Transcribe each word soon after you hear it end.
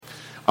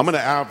I'm going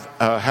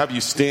to have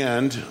you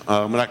stand.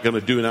 I'm not going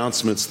to do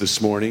announcements this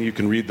morning. You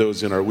can read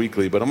those in our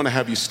weekly. But I'm going to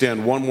have you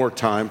stand one more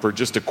time for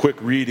just a quick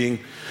reading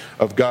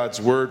of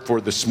God's Word for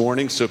this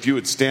morning. So if you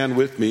would stand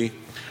with me.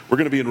 We're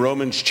going to be in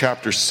Romans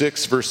chapter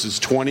 6, verses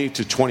 20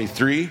 to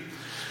 23.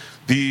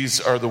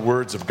 These are the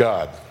words of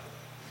God.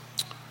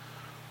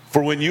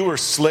 For when you were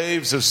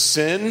slaves of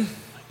sin,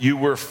 you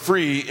were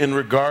free in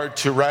regard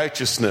to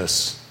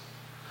righteousness.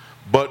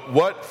 But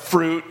what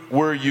fruit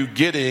were you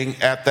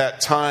getting at that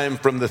time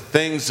from the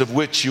things of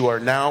which you are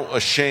now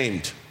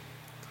ashamed?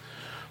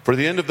 For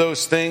the end of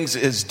those things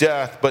is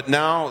death, but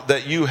now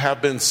that you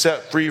have been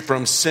set free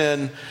from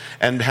sin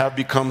and have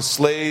become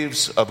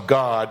slaves of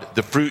God,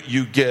 the fruit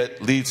you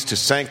get leads to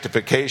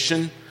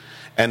sanctification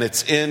and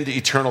its end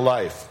eternal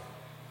life.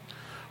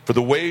 For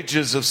the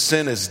wages of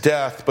sin is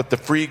death, but the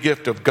free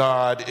gift of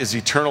God is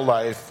eternal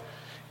life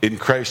in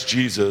Christ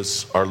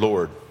Jesus our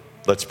Lord.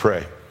 Let's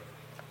pray.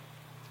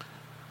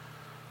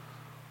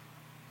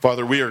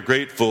 Father, we are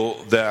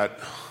grateful that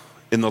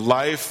in the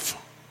life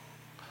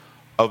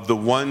of the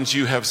ones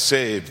you have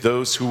saved,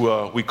 those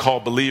who we call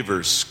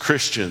believers,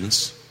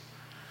 Christians,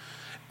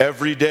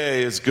 every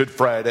day is Good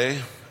Friday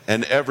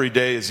and every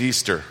day is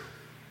Easter.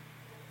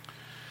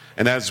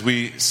 And as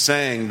we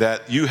sang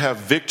that you have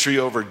victory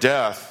over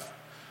death,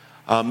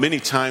 many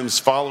times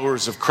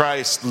followers of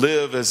Christ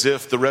live as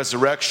if the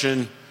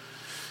resurrection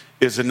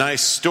is a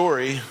nice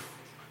story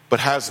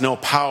but has no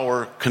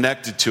power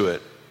connected to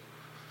it.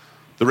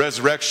 The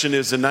resurrection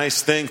is a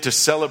nice thing to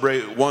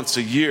celebrate once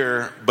a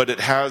year, but it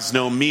has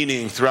no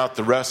meaning throughout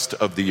the rest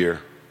of the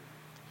year.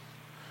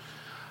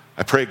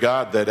 I pray,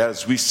 God, that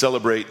as we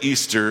celebrate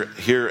Easter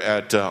here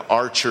at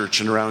our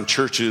church and around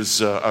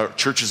churches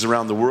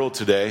around the world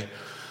today,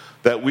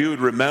 that we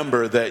would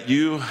remember that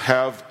you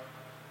have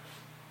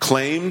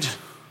claimed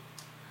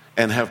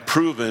and have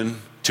proven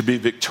to be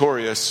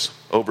victorious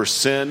over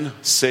sin,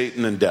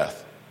 Satan, and death.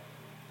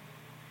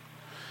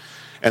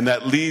 And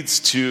that leads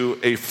to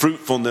a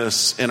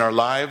fruitfulness in our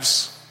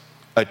lives,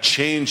 a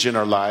change in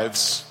our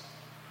lives,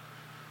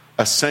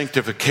 a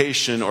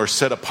sanctification or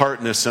set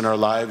apartness in our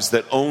lives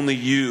that only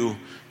you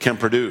can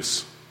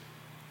produce.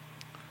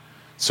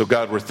 So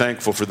God, we're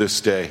thankful for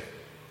this day.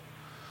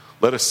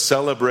 Let us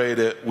celebrate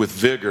it with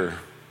vigor.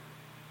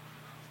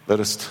 Let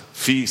us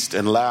feast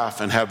and laugh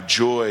and have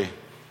joy,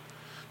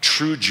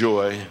 true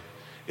joy,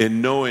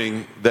 in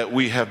knowing that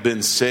we have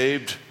been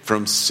saved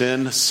from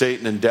sin,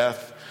 Satan, and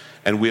death.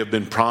 And we have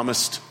been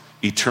promised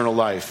eternal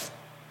life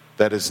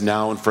that is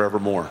now and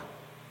forevermore.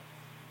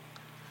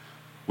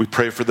 We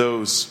pray for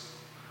those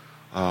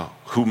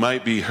who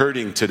might be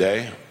hurting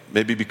today,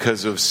 maybe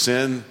because of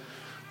sin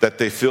that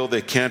they feel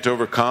they can't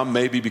overcome,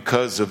 maybe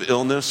because of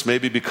illness,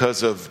 maybe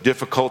because of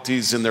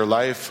difficulties in their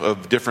life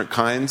of different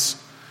kinds.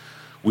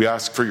 We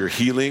ask for your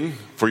healing,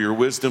 for your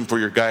wisdom, for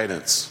your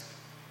guidance.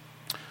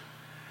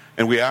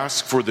 And we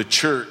ask for the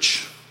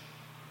church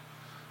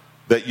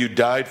that you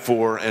died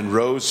for and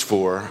rose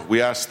for.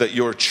 We ask that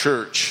your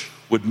church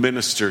would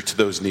minister to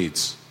those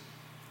needs.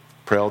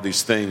 Pray all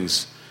these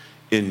things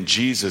in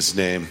Jesus'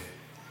 name.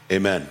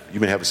 Amen. You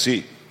may have a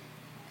seat.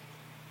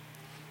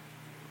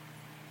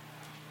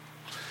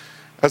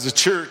 As a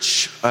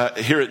church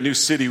here at New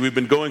City, we've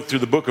been going through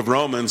the book of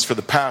Romans for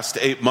the past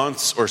 8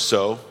 months or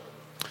so.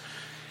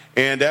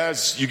 And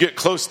as you get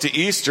close to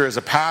Easter as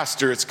a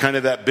pastor, it's kind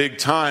of that big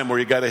time where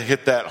you got to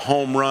hit that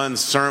home run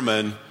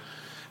sermon.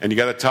 And you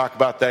got to talk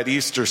about that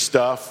Easter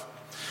stuff.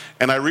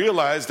 And I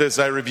realized as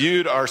I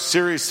reviewed our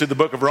series through the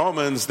book of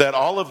Romans that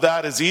all of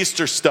that is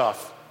Easter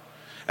stuff.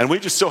 And we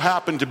just so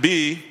happen to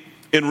be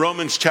in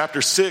Romans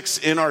chapter 6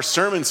 in our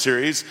sermon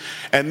series.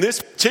 And this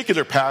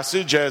particular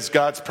passage, as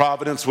God's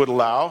providence would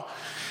allow,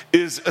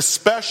 is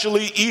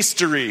especially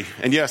Eastery.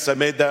 And yes, I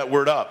made that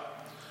word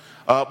up.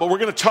 But we're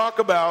going to talk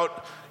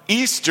about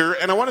Easter,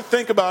 and I want to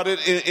think about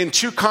it in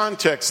two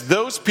contexts.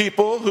 Those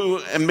people who,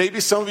 and maybe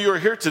some of you are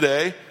here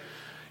today,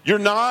 you're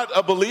not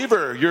a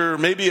believer. You're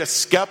maybe a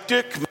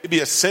skeptic, maybe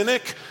a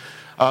cynic.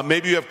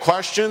 Maybe you have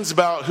questions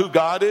about who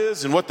God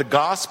is and what the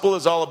gospel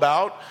is all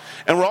about.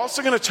 And we're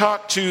also going to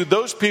talk to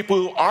those people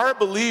who are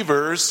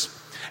believers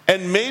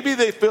and maybe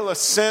they feel a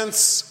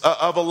sense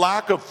of a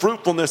lack of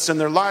fruitfulness in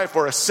their life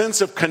or a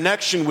sense of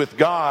connection with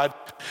God.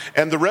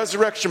 And the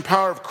resurrection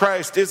power of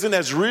Christ isn't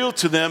as real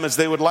to them as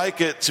they would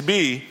like it to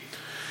be.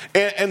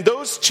 And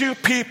those two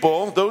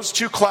people, those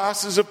two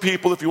classes of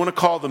people, if you want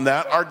to call them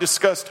that, are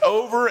discussed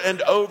over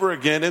and over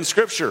again in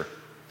Scripture.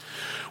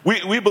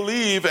 We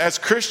believe as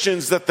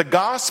Christians that the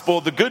gospel,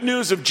 the good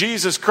news of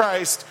Jesus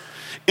Christ,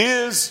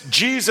 is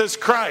Jesus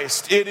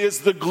Christ. It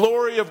is the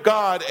glory of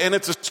God, and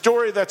it's a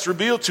story that's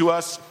revealed to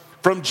us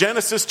from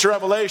Genesis to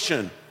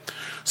Revelation.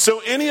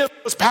 So any of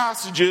those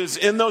passages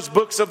in those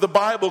books of the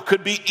Bible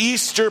could be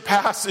Easter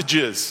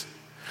passages.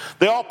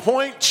 They all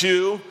point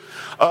to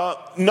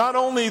not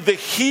only the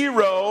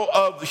hero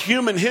of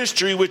human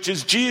history, which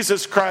is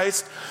Jesus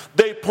Christ,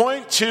 they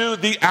point to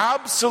the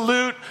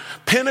absolute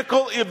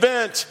pinnacle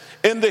event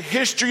in the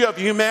history of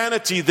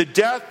humanity, the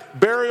death,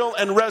 burial,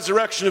 and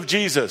resurrection of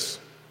Jesus.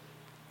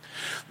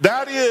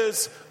 That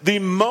is the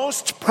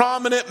most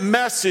prominent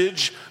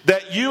message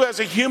that you as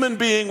a human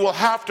being will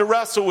have to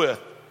wrestle with.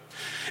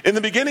 In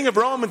the beginning of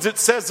Romans, it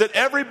says that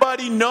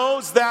everybody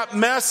knows that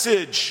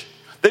message.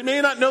 They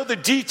may not know the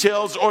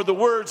details or the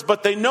words,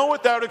 but they know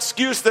without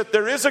excuse that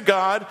there is a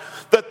God,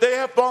 that they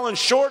have fallen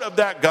short of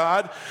that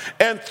God,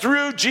 and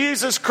through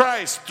Jesus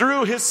Christ,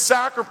 through his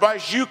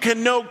sacrifice, you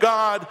can know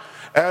God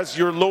as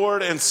your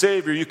Lord and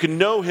Savior. You can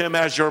know him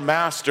as your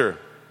master.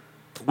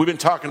 We've been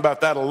talking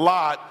about that a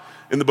lot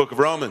in the book of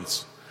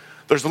Romans.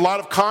 There's a lot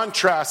of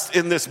contrast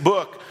in this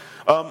book.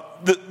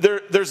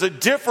 There's a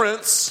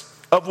difference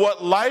of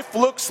what life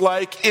looks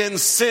like in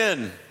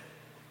sin.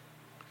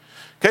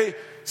 Okay,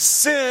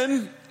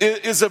 sin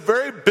is a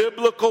very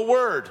biblical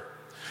word.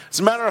 As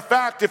a matter of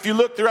fact, if you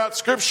look throughout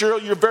Scripture,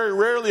 you very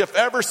rarely, if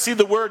ever, see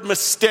the word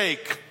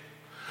mistake.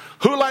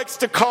 Who likes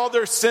to call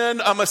their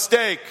sin a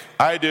mistake?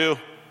 I do.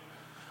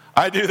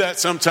 I do that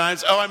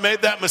sometimes. Oh, I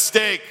made that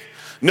mistake.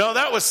 No,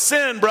 that was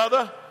sin,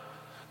 brother.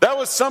 That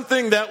was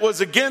something that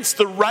was against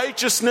the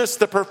righteousness,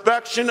 the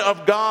perfection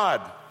of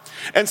God.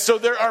 And so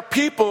there are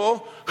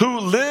people who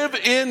live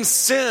in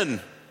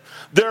sin.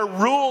 They're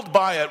ruled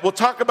by it. We'll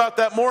talk about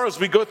that more as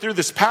we go through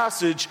this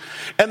passage.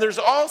 And there's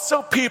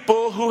also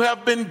people who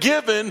have been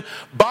given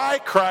by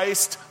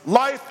Christ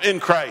life in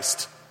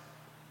Christ.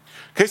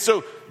 Okay,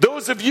 so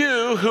those of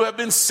you who have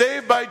been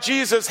saved by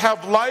Jesus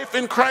have life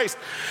in Christ.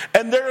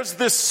 And there is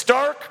this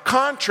stark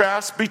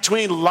contrast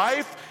between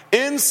life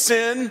in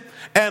sin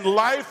and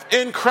life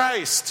in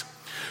Christ.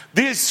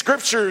 These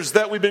scriptures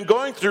that we've been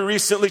going through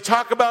recently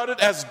talk about it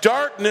as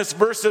darkness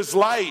versus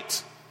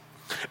light,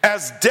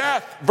 as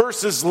death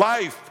versus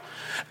life,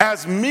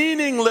 as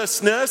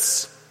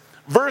meaninglessness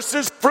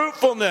versus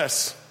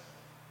fruitfulness.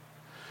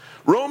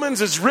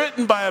 Romans is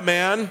written by a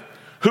man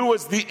who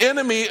was the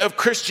enemy of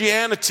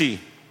Christianity.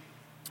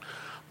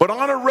 But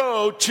on a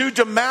road to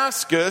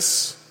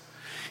Damascus,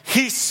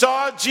 he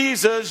saw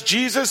Jesus,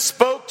 Jesus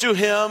spoke to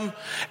him,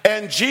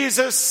 and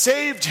Jesus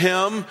saved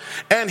him,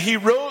 and he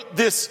wrote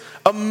this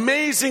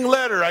amazing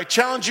letter. I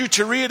challenge you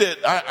to read it.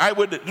 I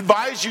would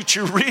advise you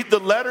to read the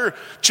letter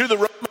to the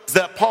Romans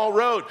that Paul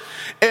wrote.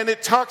 And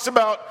it talks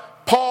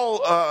about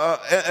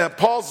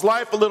Paul's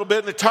life a little bit,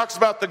 and it talks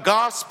about the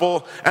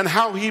gospel and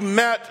how he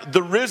met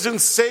the risen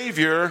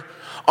Savior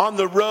on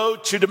the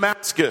road to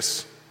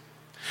Damascus.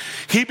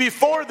 He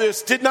before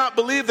this did not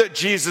believe that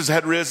Jesus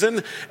had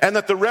risen and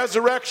that the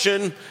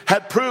resurrection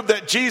had proved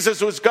that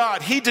Jesus was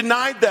God. He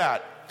denied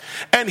that.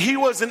 And he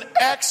was an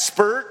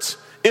expert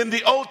in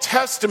the Old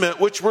Testament,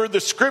 which were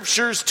the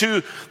scriptures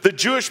to the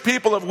Jewish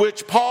people, of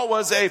which Paul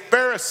was a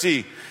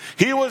Pharisee.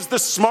 He was the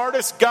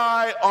smartest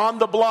guy on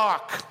the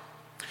block.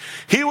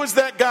 He was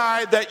that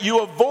guy that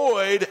you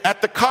avoid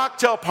at the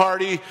cocktail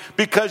party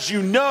because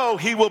you know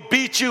he will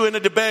beat you in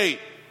a debate.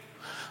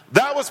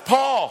 That was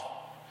Paul.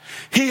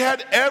 He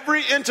had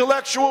every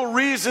intellectual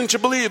reason to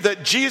believe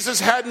that Jesus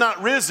had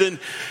not risen,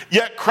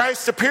 yet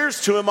Christ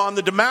appears to him on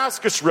the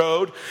Damascus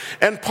road.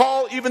 And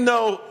Paul, even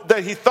though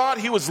that he thought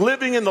he was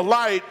living in the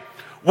light,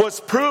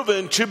 was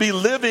proven to be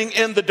living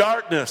in the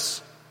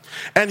darkness.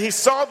 And he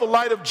saw the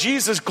light of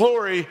Jesus'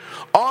 glory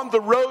on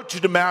the road to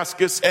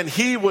Damascus, and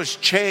he was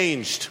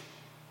changed.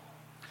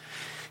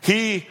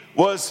 He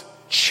was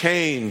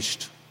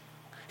changed.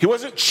 He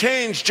wasn't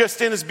changed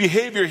just in his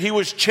behavior. He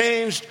was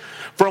changed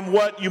from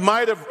what you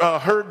might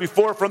have heard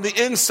before, from the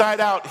inside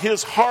out.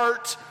 His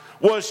heart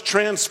was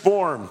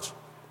transformed.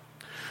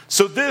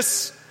 So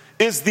this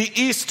is the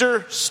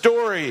Easter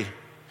story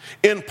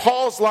in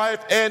Paul's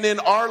life and in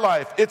our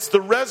life. It's the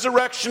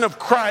resurrection of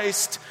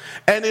Christ,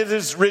 and it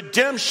is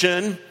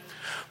redemption,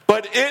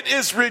 but it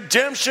is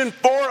redemption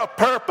for a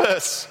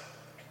purpose.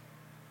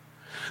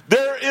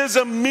 There is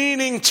a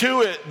meaning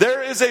to it.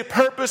 There is a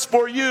purpose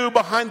for you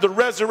behind the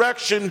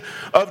resurrection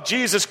of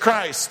Jesus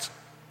Christ.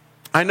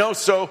 I know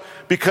so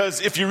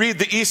because if you read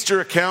the Easter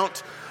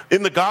account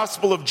in the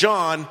Gospel of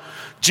John,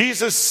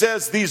 Jesus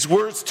says these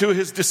words to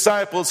his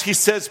disciples. He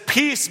says,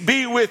 "Peace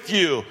be with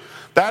you."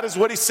 That is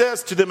what he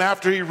says to them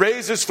after he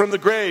raises from the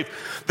grave.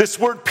 This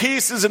word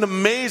peace is an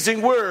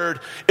amazing word.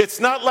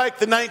 It's not like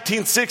the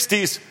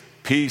 1960s,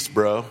 peace,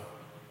 bro.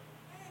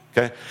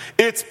 Okay?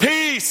 It's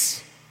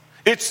peace.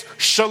 It's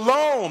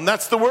shalom.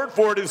 That's the word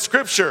for it in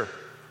Scripture.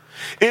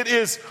 It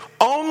is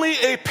only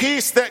a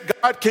peace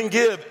that God can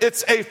give.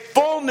 It's a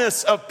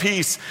fullness of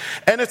peace.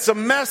 And it's a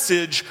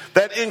message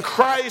that in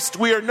Christ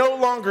we are no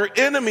longer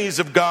enemies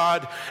of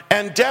God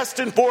and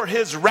destined for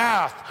his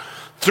wrath.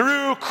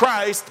 Through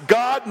Christ,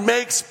 God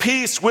makes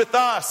peace with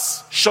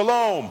us.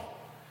 Shalom.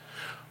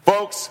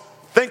 Folks,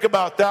 think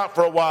about that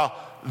for a while.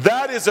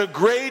 That is a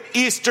great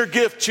Easter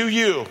gift to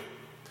you.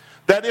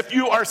 That if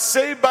you are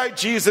saved by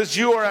Jesus,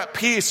 you are at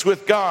peace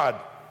with God.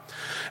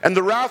 And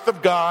the wrath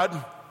of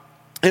God,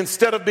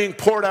 instead of being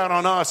poured out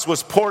on us,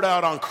 was poured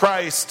out on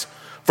Christ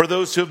for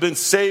those who have been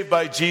saved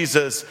by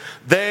Jesus.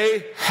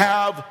 They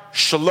have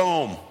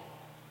shalom.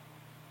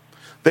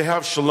 They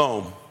have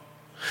shalom.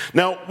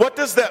 Now, what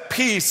does that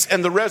peace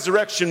and the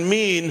resurrection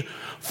mean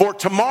for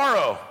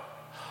tomorrow,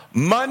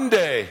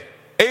 Monday,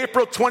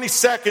 April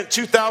 22nd,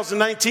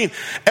 2019.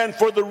 And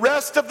for the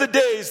rest of the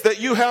days that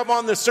you have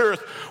on this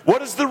earth, what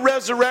does the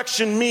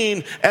resurrection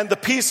mean and the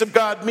peace of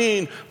God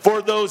mean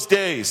for those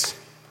days?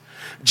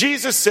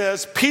 Jesus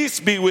says, peace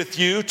be with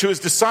you, to his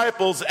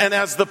disciples, and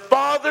as the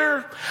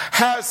Father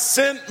has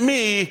sent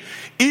me,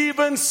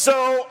 even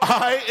so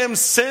I am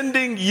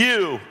sending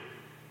you.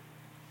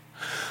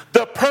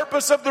 The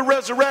purpose of the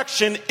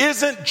resurrection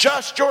isn't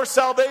just your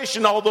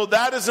salvation, although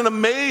that is an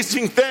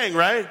amazing thing,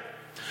 right?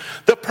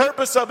 The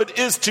purpose of it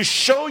is to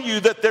show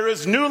you that there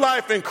is new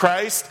life in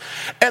Christ,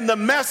 and the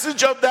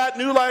message of that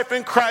new life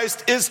in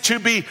Christ is to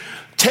be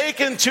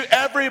taken to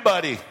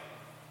everybody.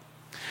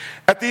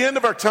 At the end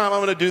of our time, I'm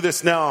going to do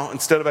this now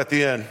instead of at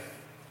the end.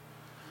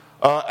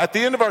 At the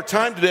end of our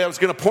time today, I was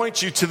going to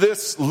point you to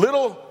this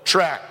little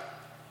tract.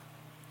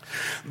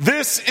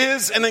 This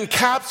is an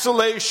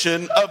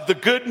encapsulation of the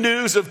good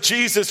news of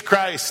Jesus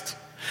Christ.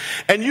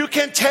 And you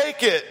can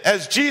take it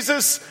as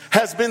Jesus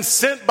has been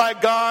sent by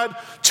God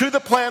to the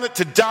planet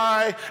to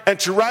die and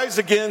to rise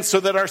again so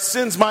that our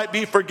sins might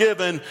be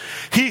forgiven.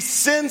 He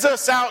sends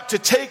us out to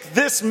take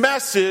this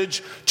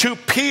message to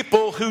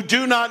people who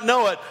do not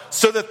know it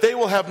so that they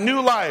will have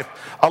new life,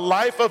 a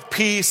life of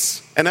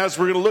peace, and as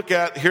we're going to look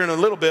at here in a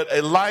little bit,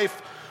 a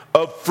life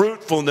of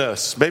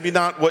fruitfulness. Maybe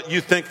not what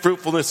you think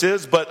fruitfulness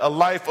is, but a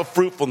life of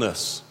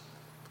fruitfulness.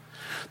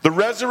 The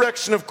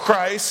resurrection of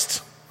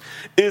Christ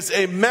is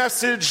a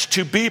message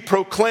to be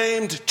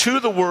proclaimed to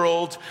the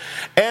world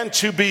and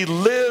to be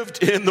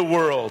lived in the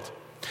world.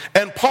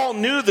 And Paul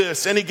knew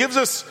this, and he gives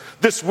us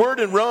this word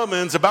in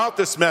Romans about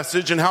this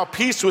message and how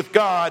peace with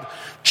God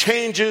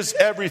changes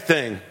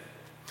everything.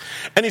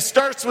 And he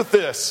starts with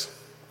this.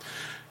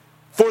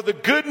 For the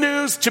good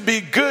news to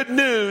be good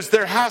news,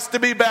 there has to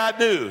be bad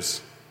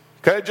news.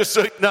 Okay, just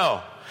so you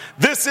know.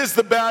 This is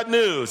the bad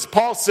news.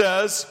 Paul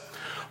says,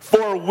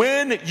 for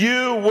when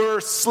you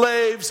were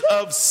slaves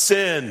of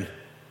sin.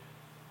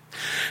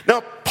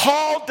 Now,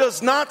 Paul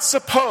does not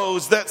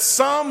suppose that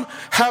some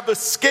have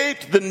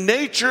escaped the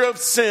nature of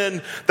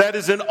sin that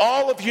is in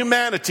all of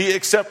humanity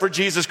except for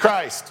Jesus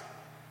Christ.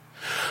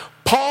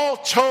 Paul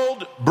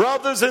told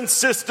brothers and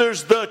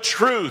sisters the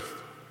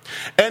truth.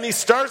 And he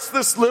starts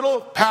this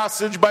little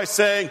passage by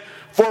saying,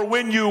 for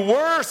when you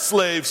were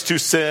slaves to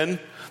sin,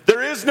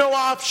 there is no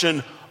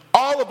option.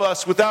 All of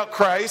us without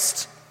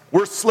Christ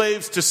were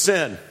slaves to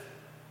sin.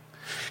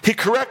 He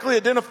correctly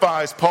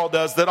identifies, Paul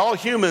does, that all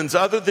humans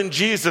other than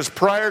Jesus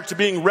prior to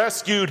being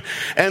rescued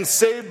and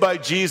saved by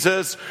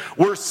Jesus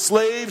were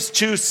slaves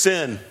to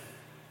sin.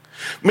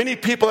 Many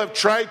people have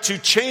tried to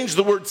change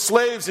the word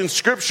slaves in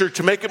Scripture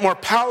to make it more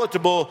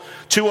palatable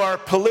to our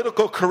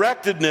political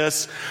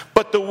correctness,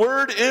 but the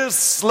word is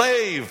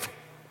slave.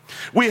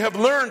 We have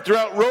learned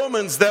throughout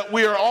Romans that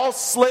we are all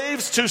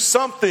slaves to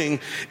something.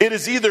 It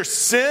is either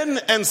sin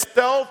and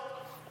self,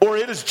 or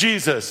it is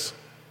Jesus.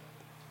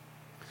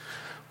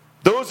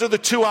 Those are the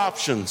two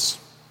options.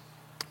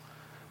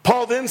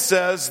 Paul then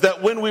says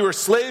that when we were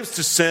slaves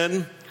to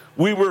sin,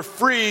 we were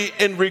free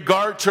in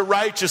regard to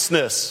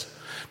righteousness.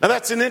 Now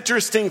that's an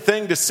interesting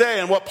thing to say,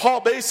 and what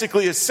Paul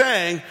basically is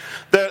saying,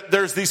 that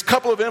there's these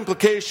couple of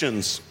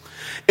implications.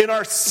 In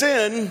our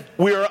sin,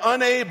 we are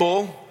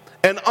unable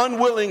and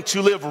unwilling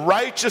to live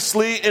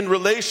righteously in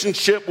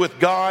relationship with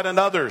God and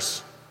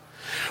others.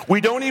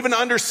 We don't even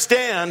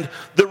understand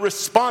the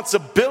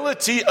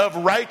responsibility of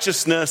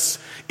righteousness,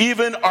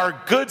 even our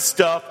good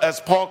stuff, as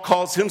Paul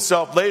calls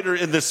himself later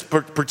in this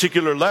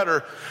particular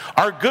letter.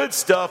 Our good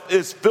stuff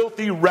is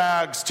filthy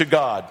rags to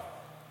God.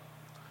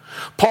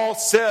 Paul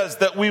says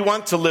that we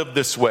want to live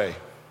this way.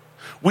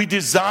 We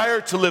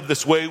desire to live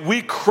this way.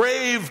 We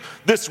crave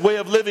this way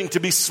of living, to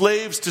be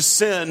slaves to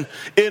sin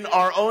in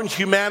our own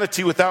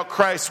humanity without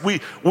Christ.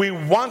 We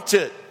want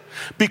it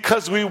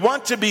because we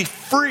want to be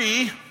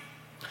free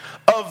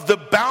of the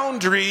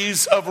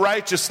boundaries of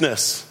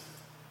righteousness.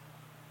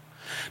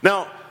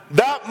 Now,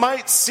 that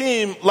might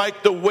seem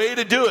like the way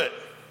to do it.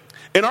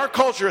 In our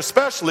culture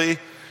especially,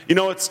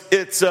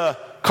 it's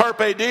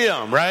carpe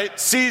diem, right?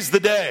 Seize the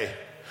day.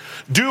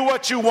 Do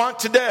what you want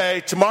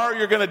today. Tomorrow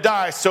you're going to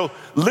die. So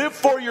live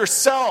for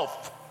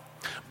yourself.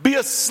 Be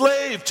a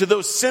slave to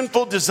those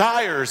sinful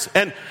desires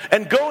and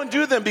go and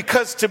do them,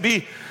 because to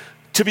be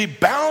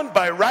bound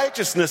by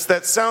righteousness,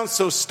 that sounds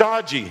so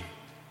stodgy.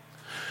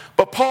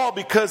 But Paul,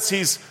 because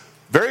he's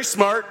very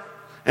smart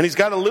and he's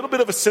got a little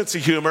bit of a sense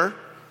of humor,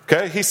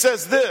 okay, he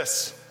says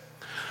this: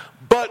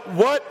 but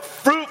what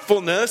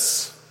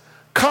fruitfulness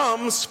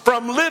comes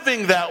from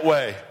living that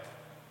way?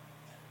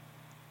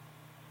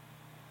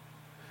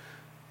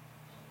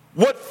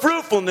 What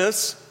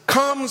fruitfulness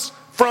comes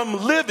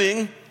from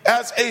living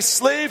as a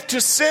slave to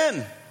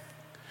sin?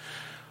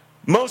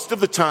 Most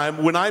of the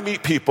time when I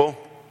meet people,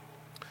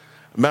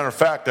 matter of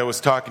fact, I was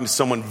talking to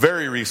someone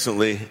very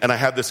recently and I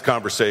had this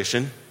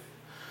conversation.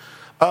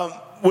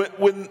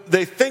 When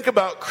they think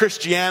about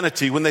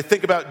Christianity, when they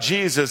think about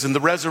Jesus and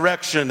the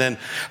resurrection and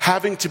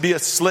having to be a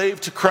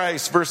slave to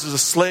Christ versus a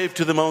slave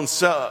to their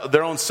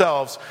own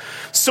selves,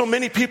 so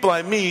many people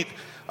I meet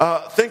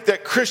think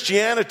that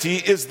Christianity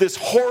is this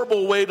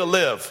horrible way to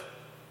live.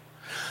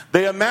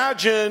 They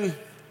imagine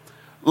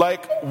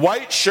like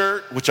white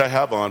shirt, which I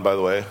have on, by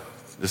the way,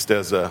 just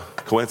as a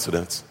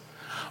coincidence,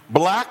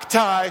 black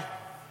tie,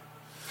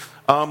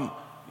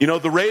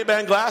 the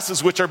Ray-Ban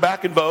glasses, which are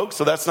back in vogue,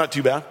 so that's not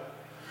too bad.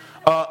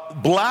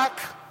 Black,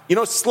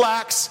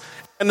 slacks,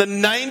 and the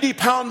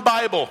 90-pound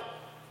Bible,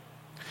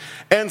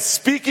 and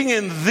speaking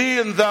in thee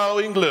and thou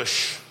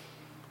English,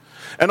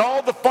 and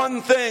all the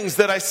fun things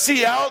that I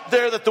see out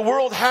there that the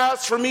world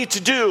has for me to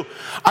do,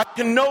 I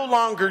can no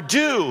longer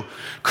do.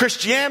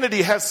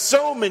 Christianity has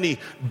so many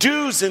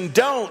do's and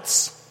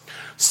don'ts,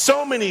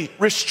 so many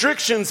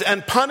restrictions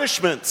and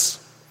punishments.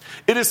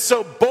 It is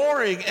so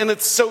boring and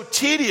it's so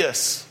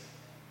tedious.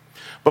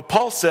 But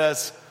Paul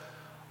says,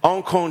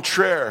 au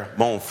contraire,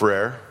 mon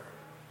frère,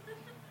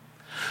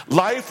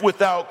 life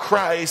without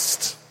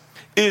Christ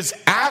is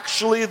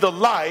actually the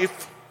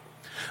life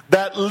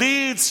that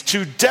leads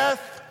to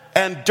death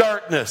and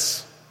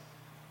darkness.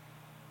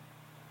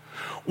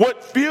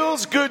 What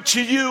feels good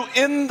to you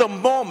in the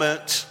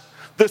moment,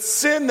 the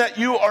sin that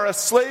you are a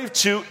slave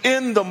to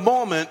in the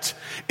moment,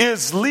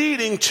 is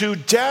leading to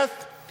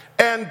death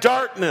and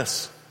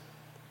darkness.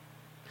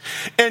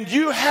 And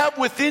you have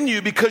within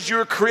you, because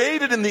you're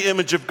created in the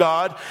image of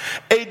God,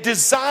 a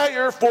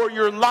desire for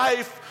your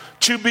life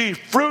to be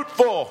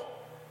fruitful,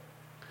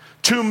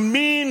 to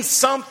mean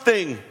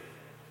something,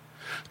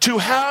 to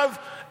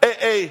have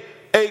a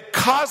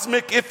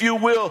cosmic, if you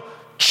will,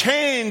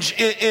 change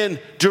in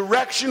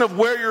direction of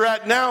where you're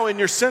at now in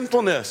your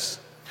sinfulness.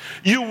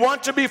 You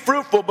want to be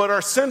fruitful, but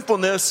our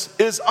sinfulness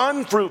is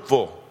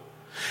unfruitful.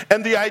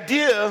 And the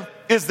idea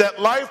is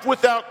that life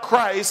without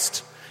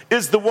Christ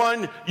is the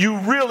one you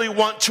really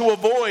want to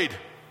avoid.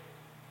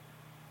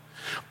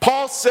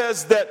 Paul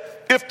says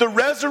that if the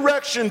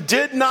resurrection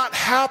did not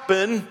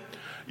happen,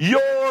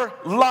 your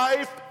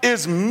life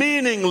is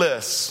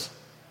meaningless.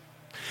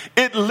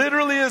 It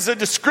literally is a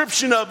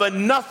description of a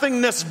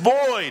nothingness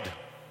void.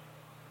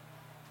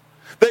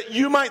 That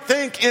you might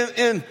think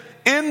in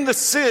the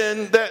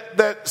sin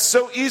that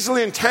so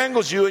easily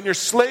entangles you and your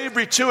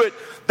slavery to it,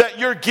 that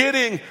you're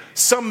getting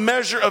some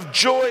measure of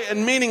joy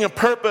and meaning and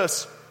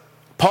purpose.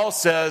 Paul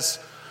says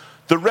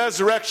the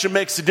resurrection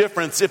makes a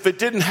difference. If it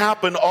didn't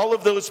happen, all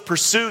of those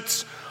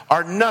pursuits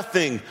are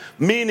nothing,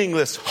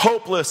 meaningless,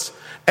 hopeless,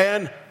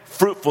 and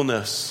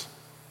fruitfulness.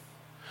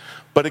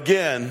 But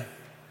again,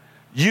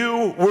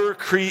 you were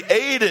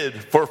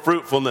created for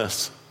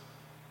fruitfulness.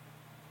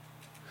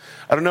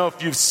 I don't know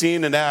if you've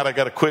seen an ad. I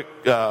got a quick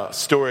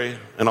story,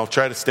 and I'll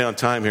try to stay on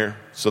time here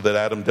so that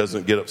Adam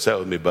doesn't get upset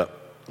with me, but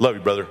love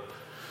you, brother.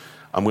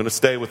 I'm going to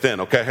stay within.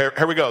 Okay,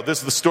 here we go. This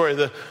is the story.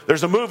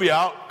 There's a movie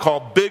out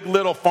called Big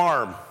Little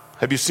Farm.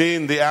 Have you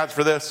seen the ads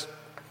for this?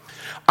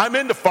 I'm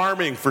into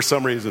farming for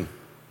some reason.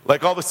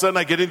 Like all of a sudden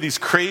I get into these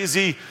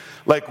crazy,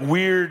 like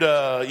weird,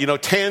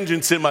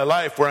 tangents in my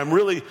life where I'm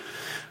really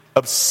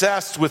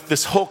obsessed with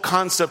this whole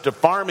concept of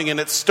farming. And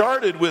it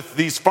started with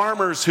these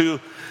farmers who,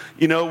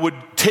 would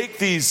take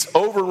these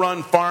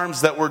overrun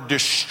farms that were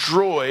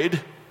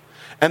destroyed,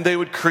 and they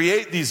would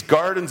create these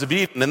gardens of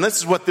Eden. And this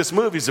is what this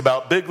movie's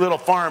about, Big Little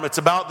Farm. It's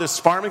about this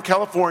farm in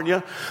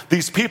California.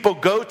 These people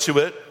go to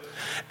it,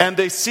 and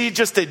they see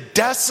just a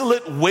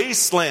desolate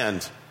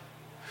wasteland.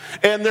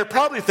 And they're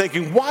probably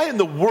thinking, why in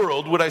the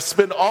world would I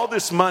spend all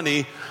this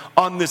money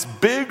on this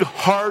big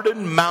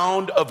hardened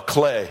mound of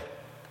clay?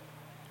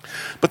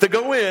 But they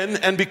go in,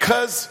 and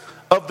because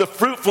of the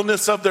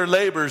fruitfulness of their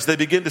labors, they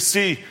begin to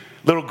see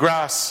little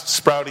grass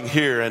sprouting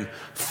here, and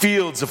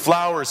fields of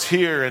flowers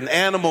here, and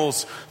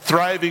animals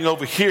thriving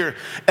over here.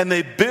 And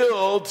they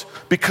build,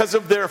 because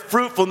of their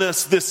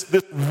fruitfulness, this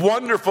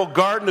wonderful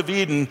Garden of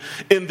Eden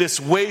in this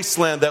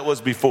wasteland that was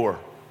before.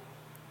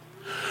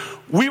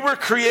 We were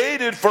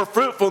created for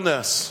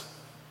fruitfulness.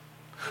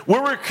 We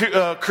were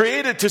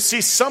created to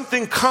see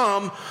something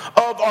come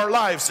of our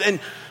lives. And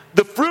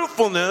the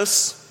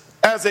fruitfulness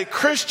as a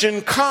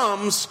Christian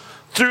comes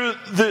through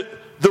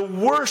the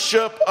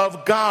worship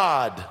of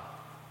God.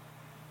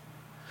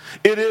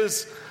 It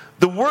is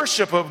the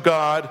worship of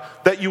God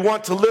that you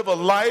want to live a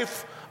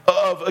life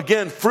of,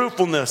 again,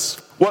 fruitfulness.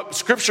 What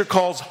Scripture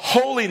calls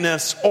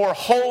holiness or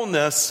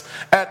wholeness,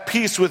 at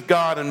peace with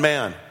God and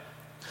man.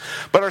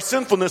 But our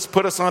sinfulness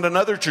put us on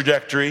another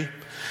trajectory,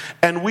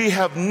 and we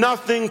have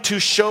nothing to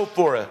show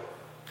for it.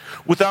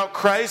 Without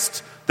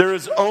Christ, there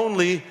is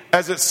only,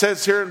 as it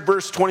says here in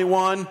verse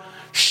 21,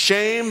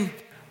 shame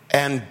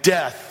and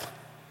death.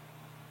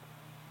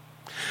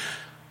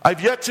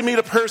 I've yet to meet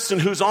a person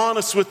who's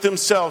honest with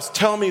themselves,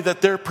 tell me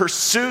that their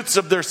pursuits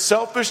of their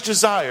selfish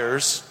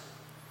desires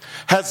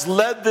has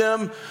led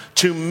them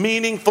to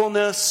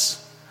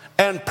meaningfulness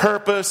and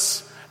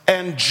purpose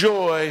and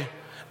joy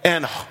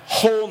and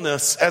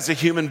wholeness as a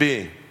human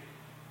being.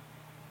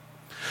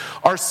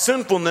 Our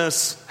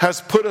sinfulness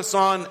has put us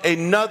on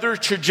another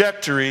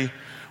trajectory.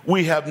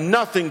 We have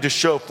nothing to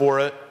show for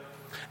it.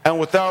 And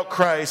without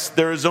Christ,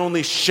 there is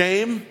only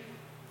shame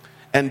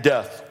and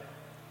death.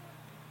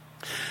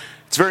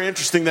 It's very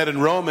interesting that in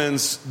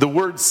Romans, the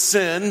word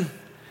sin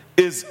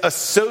is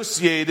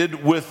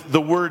associated with the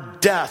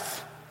word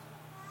death.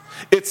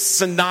 It's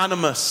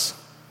synonymous.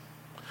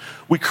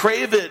 We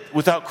crave it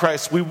without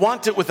Christ. We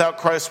want it without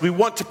Christ. We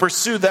want to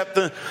pursue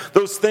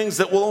those things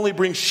that will only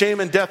bring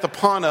shame and death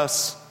upon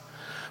us.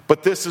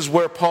 But this is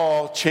where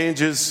Paul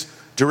changes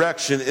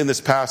direction in this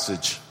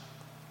passage.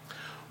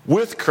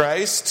 With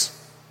Christ,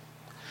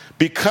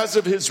 because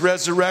of his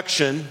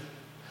resurrection,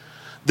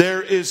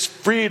 there is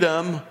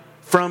freedom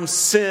from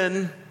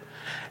sin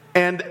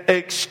and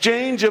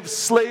exchange of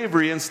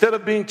slavery. Instead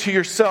of being to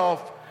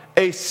yourself,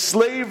 a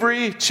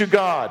slavery to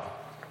God.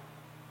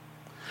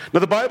 Now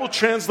the Bible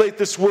translates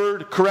this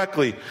word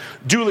correctly.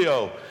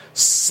 Douleo,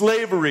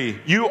 slavery.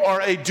 You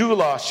are a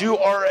doulos. You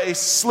are a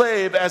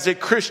slave as a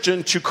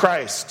Christian to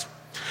Christ.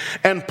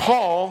 And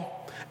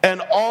Paul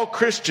and all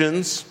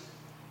Christians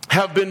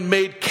have been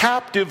made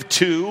captive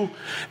to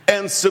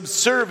and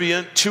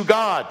subservient to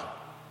God.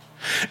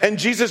 And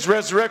Jesus'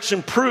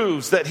 resurrection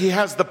proves that he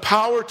has the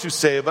power to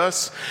save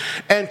us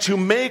and to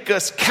make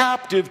us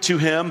captive to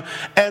him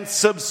and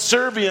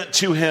subservient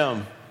to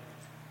him.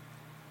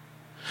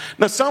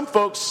 Now, some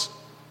folks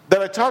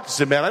that I talk to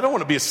say, man, I don't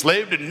want to be a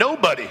slave to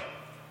nobody.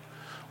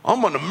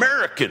 I'm an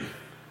American.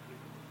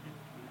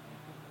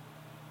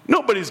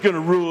 Nobody's going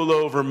to rule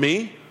over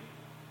me.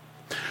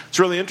 It's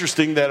really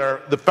interesting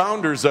that the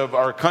founders of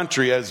our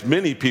country, as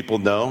many people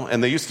know,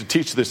 and they used to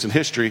teach this in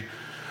history,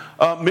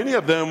 many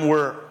of them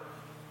were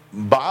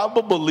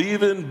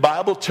Bible-believing,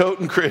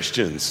 Bible-toting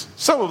Christians.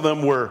 Some of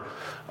them were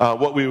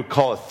what we would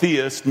call a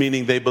theist,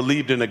 meaning they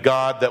believed in a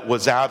God that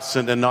was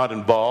absent and not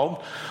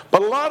involved.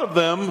 But a lot of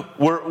them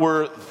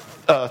were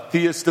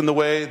theists in the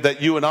way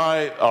that you and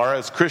I are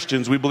as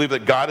Christians. We believe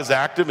that God is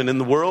active and in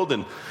the world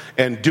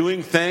and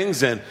doing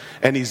things, and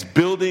he's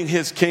building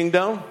his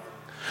kingdom.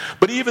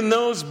 But even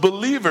those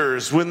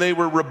believers, when they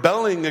were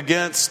rebelling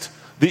against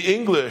the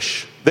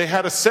English, they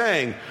had a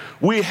saying,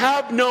 "We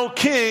have no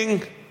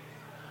king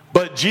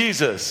but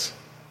Jesus."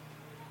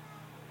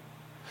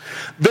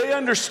 They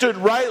understood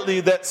rightly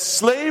that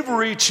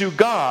slavery to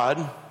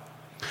God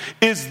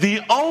is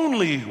the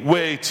only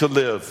way to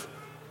live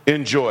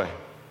in joy.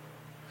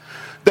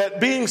 That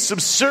being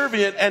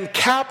subservient and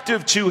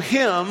captive to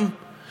him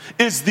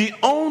is the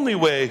only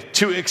way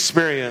to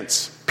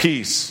experience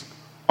peace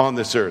on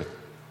this earth.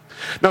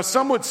 Now,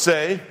 some would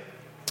say,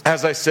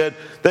 as I said,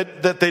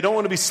 that they don't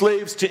want to be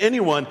slaves to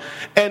anyone.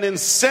 And in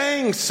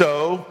saying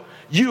so,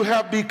 you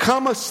have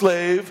become a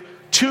slave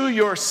to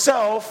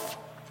yourself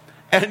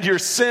and your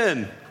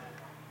sin.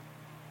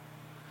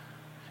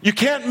 You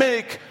can't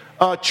make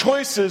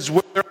choices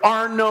where there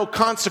are no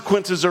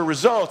consequences or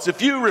results.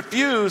 If you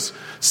refuse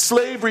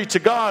slavery to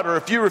God, or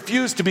if you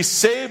refuse to be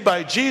saved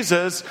by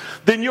Jesus,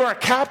 then you are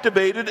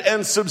captivated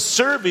and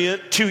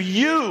subservient to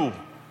you.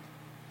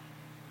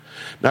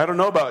 Now, I don't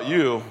know about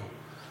you,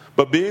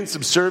 but being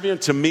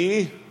subservient to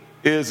me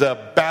is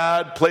a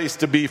bad place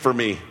to be for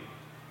me.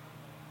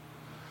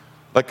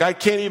 Like, I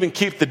can't even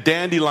keep the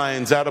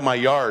dandelions out of my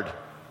yard,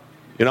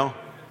 you know?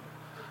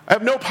 I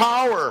have no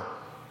power.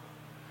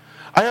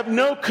 I have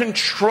no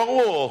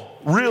control,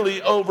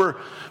 really, over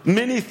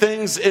many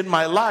things in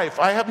my life.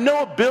 I have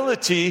no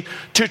ability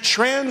to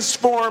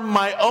transform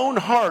my own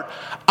heart.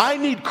 I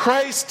need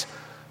Christ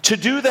to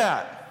do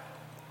that.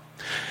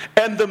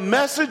 And the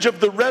message of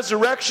the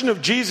resurrection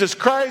of Jesus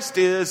Christ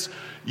is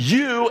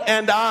you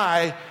and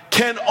I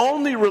can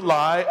only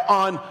rely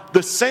on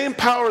the same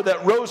power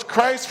that rose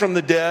Christ from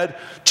the dead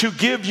to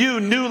give you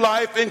new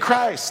life in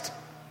Christ.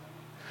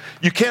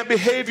 You can't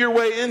behave your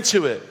way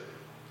into it.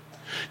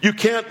 You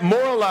can't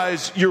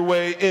moralize your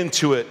way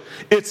into it.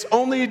 It's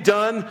only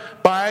done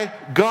by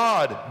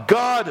God.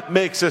 God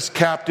makes us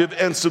captive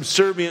and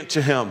subservient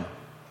to him.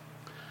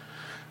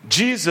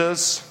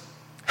 Jesus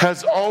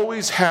has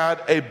always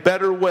had a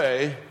better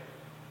way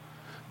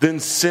than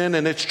sin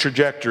and its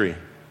trajectory.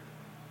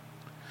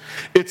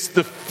 It's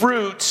the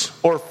fruit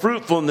or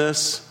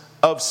fruitfulness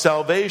of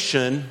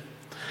salvation,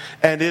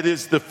 and it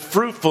is the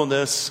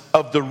fruitfulness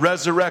of the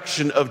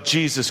resurrection of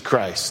Jesus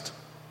Christ.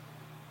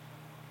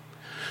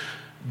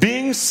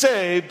 Being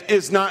saved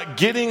is not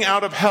getting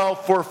out of hell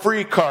for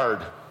free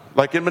card,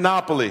 like in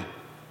Monopoly.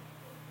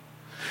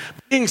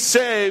 Being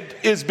saved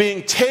is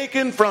being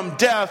taken from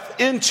death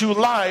into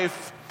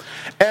life,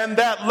 and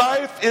that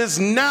life is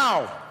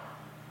now.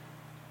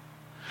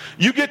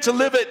 You get to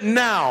live it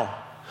now.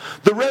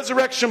 The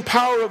resurrection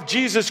power of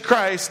Jesus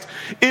Christ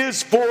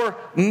is for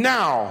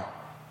now.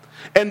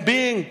 And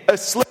being a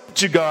slave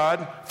to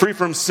God, free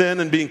from sin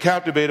and being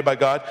captivated by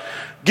God,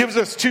 gives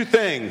us two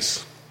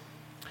things.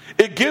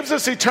 It gives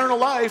us eternal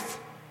life.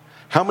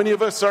 How many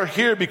of us are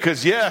here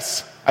because,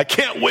 yes, I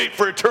can't wait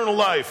for eternal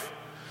life.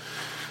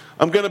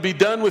 I'm going to be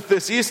done with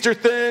this Easter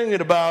thing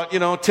in about,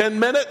 10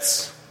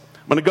 minutes.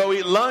 I'm going to go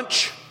eat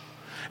lunch,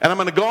 and I'm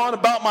going to go on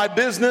about my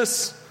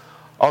business.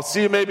 I'll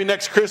see you maybe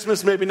next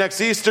Christmas, maybe next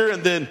Easter,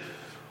 and then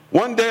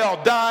one day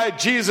I'll die.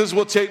 Jesus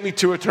will take me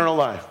to eternal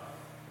life.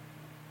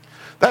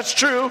 That's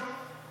true.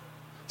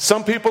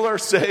 Some people are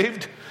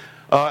saved,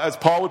 as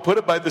Paul would put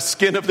it, by the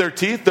skin of their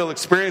teeth. They'll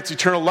experience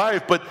eternal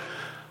life. But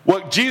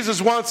what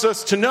Jesus wants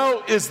us to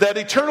know is that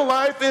eternal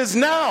life is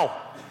now.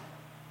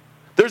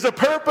 There's a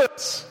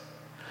purpose.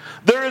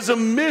 There is a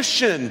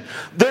mission.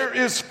 There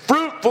is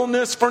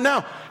fruitfulness for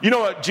now. You know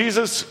what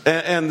Jesus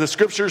and the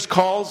scriptures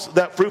calls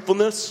that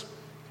fruitfulness?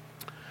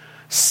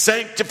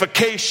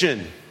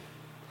 Sanctification.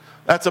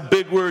 That's a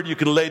big word you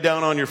can lay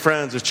down on your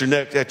friends at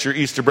your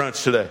Easter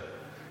brunch today.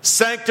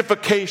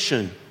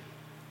 Sanctification.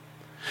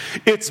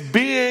 It's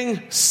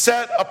being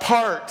set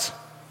apart.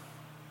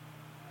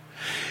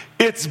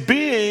 It's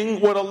being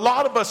what a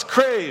lot of us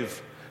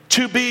crave,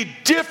 to be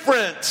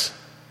different.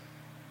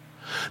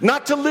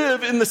 Not to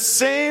live in the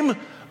same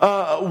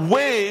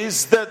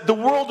ways that the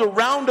world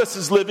around us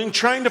is living,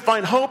 trying to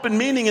find hope and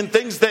meaning in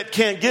things that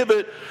can't give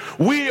it.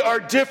 We are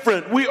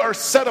different. We are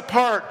set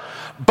apart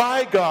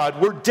by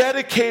God. We're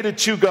dedicated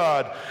to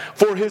God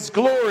for His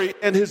glory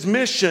and His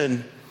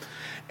mission.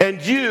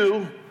 And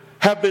you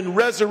have been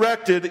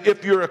resurrected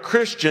if you're a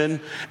Christian,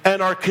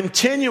 and are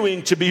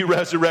continuing to be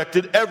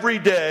resurrected every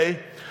day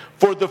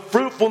for the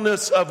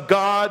fruitfulness of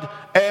God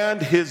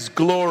and His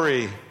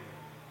glory.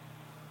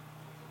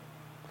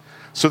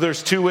 So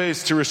there's two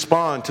ways to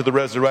respond to the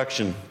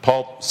resurrection.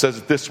 Paul says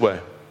it this way.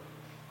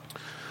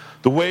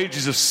 The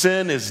wages of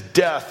sin is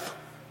death,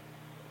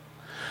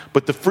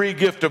 but the free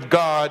gift of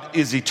God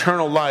is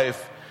eternal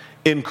life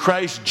in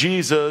Christ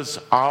Jesus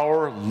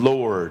our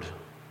Lord.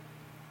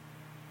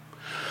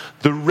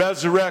 The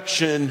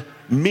resurrection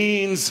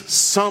means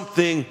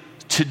something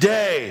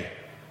today.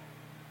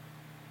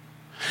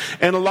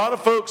 And a lot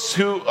of folks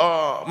who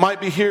might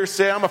be here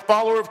say, I'm a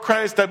follower of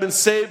Christ, I've been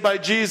saved by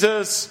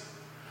Jesus,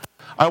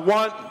 I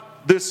want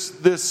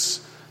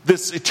this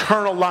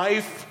eternal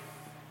life.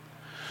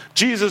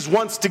 Jesus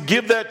wants to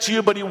give that to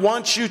you, but He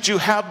wants you to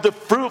have the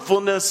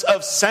fruitfulness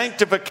of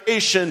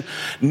sanctification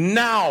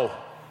now.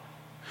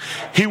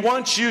 He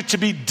wants you to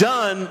be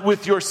done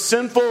with your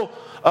sinful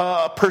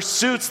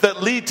pursuits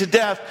that lead to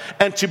death,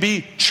 and to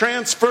be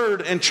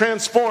transferred and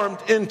transformed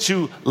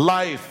into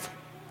life.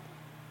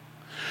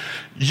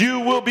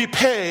 You will be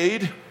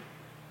paid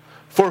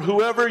for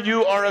whoever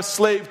you are a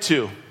slave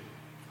to.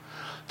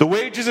 The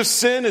wages of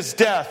sin is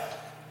death.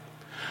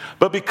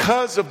 But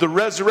because of the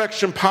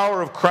resurrection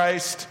power of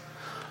Christ,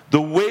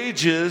 the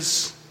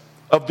wages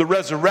of the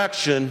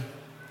resurrection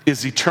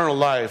is eternal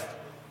life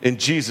in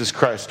Jesus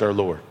Christ our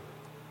Lord.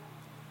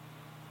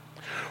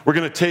 We're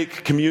going to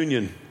take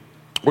communion.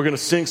 We're going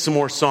to sing some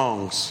more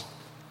songs.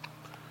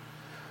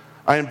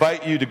 I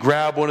invite you to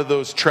grab one of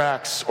those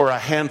tracks or a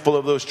handful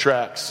of those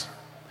tracks.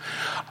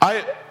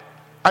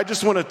 I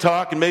just want to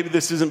talk, and maybe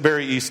this isn't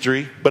very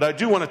Eastery, but I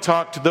do want to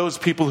talk to those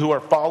people who are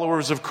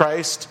followers of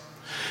Christ,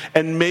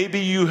 and maybe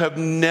you have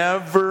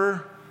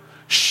never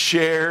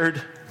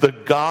shared the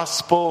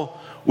gospel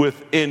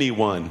with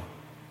anyone.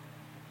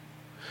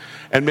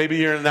 And maybe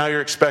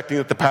you're expecting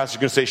that the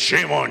pastor's going to say,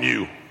 shame on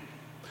you.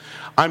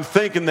 I'm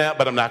thinking that,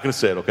 but I'm not going to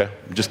say it, okay?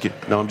 I'm just kidding.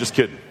 No, I'm just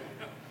kidding.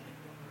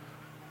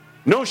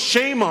 No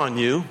shame on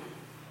you.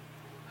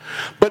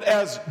 But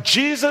as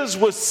Jesus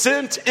was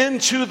sent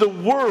into the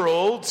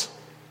world,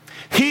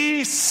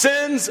 He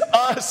sends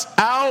us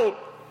out.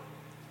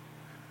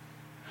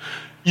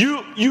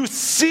 You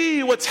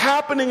see what's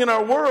happening in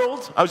our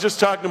world. I was just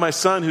talking to my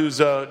son who's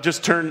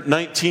just turned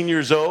 19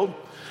 years old.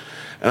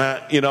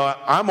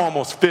 I'm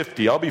almost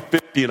 50. I'll be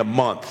 50 in a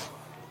month.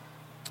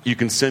 You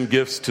can send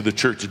gifts to the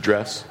church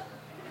address.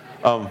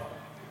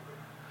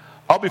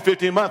 I'll be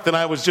 50 a month, and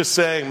I was just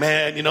saying,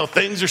 man,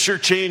 things are sure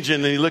changing.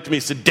 And he looked at me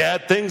and said,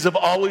 Dad, things have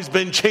always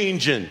been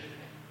changing.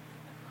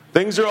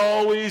 Things are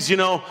always,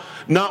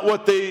 not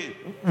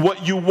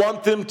what you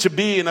want them to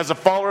be. And as a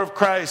follower of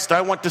Christ,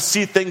 I want to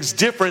see things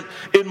different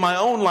in my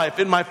own life,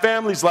 in my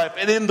family's life,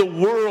 and in the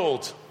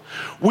world.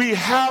 We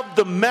have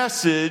the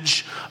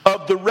message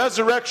of the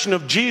resurrection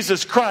of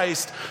Jesus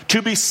Christ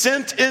to be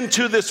sent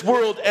into this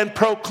world and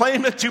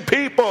proclaim it to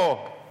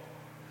people.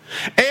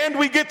 And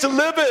we get to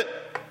live it.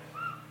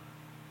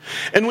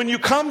 And when you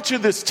come to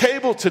this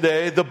table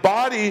today, the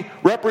body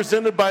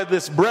represented by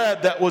this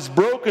bread that was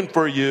broken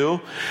for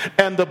you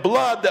and the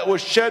blood that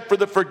was shed for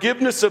the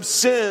forgiveness of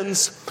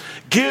sins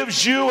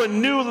gives you a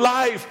new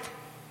life.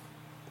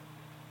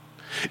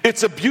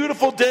 It's a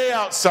beautiful day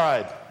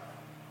outside.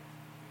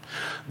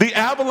 The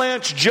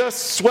Avalanche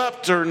just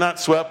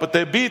but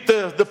they beat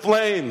the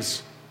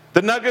Flames.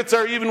 The Nuggets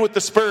are even with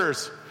the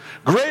Spurs.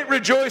 Great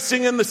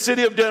rejoicing in the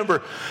city of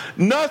Denver.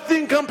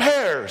 Nothing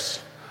compares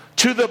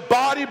to the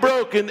body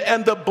broken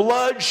and the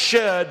blood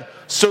shed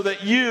so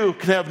that you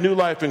can have new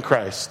life in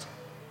Christ.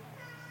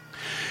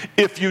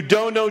 If you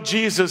don't know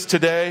Jesus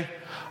today,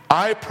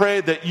 I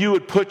pray that you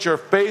would put your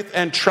faith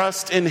and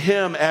trust in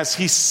Him as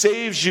He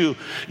saves you.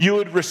 You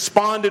would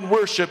respond in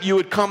worship. You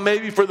would come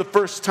maybe for the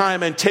first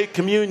time and take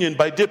communion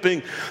by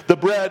dipping the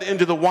bread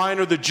into the wine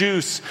or the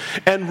juice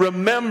and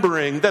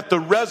remembering that the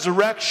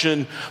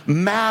resurrection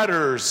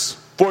matters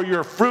for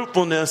your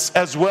fruitfulness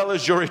as well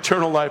as your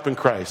eternal life in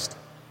Christ.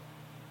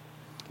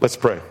 Let's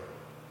pray.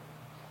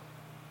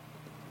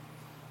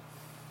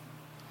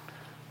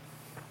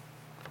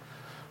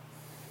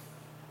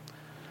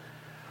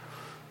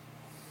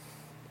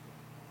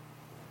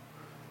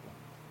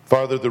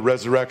 Father, the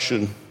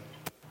resurrection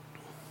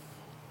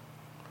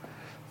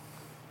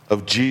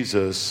of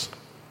Jesus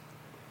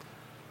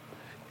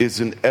is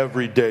an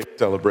everyday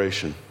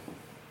celebration.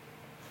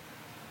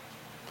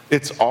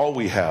 It's all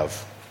we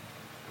have.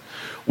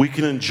 We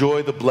can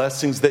enjoy the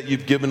blessings that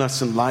you've given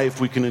us in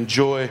life. We can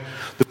enjoy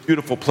the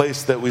beautiful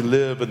place that we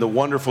live and the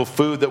wonderful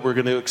food that we're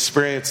going to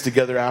experience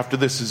together after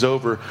this is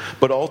over.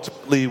 But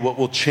ultimately, what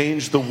will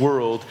change the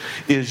world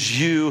is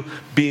you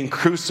being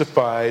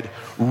crucified,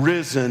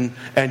 risen,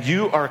 and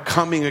you are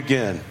coming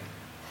again.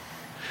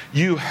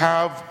 You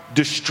have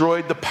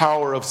destroyed the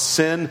power of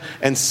sin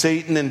and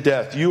Satan and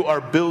death. You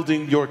are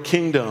building your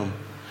kingdom.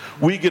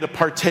 We get to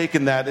partake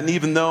in that. And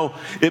even though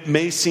it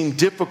may seem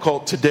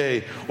difficult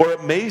today, or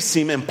it may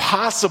seem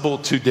impossible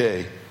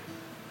today,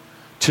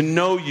 to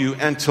know you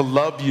and to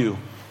love you,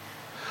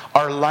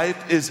 our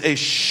life is a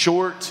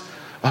short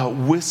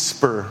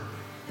whisper.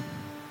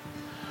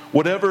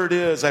 Whatever it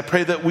is, I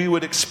pray that we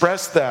would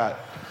express that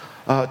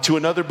to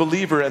another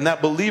believer, and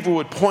that believer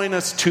would point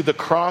us to the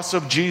cross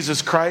of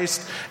Jesus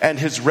Christ and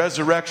his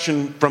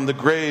resurrection from the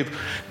grave,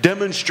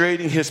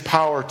 demonstrating his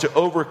power to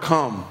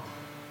overcome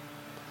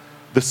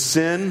the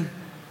sin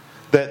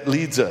that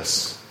leads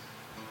us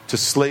to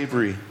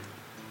slavery,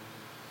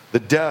 the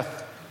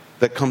death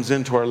that comes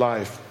into our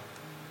life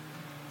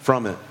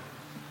from it.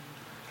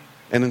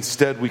 And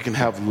instead we can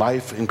have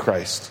life in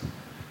Christ.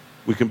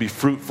 We can be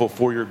fruitful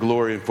for your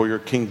glory and for your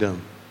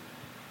kingdom.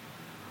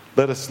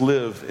 Let us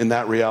live in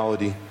that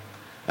reality.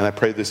 And I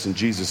pray this in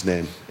Jesus'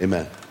 name.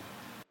 Amen.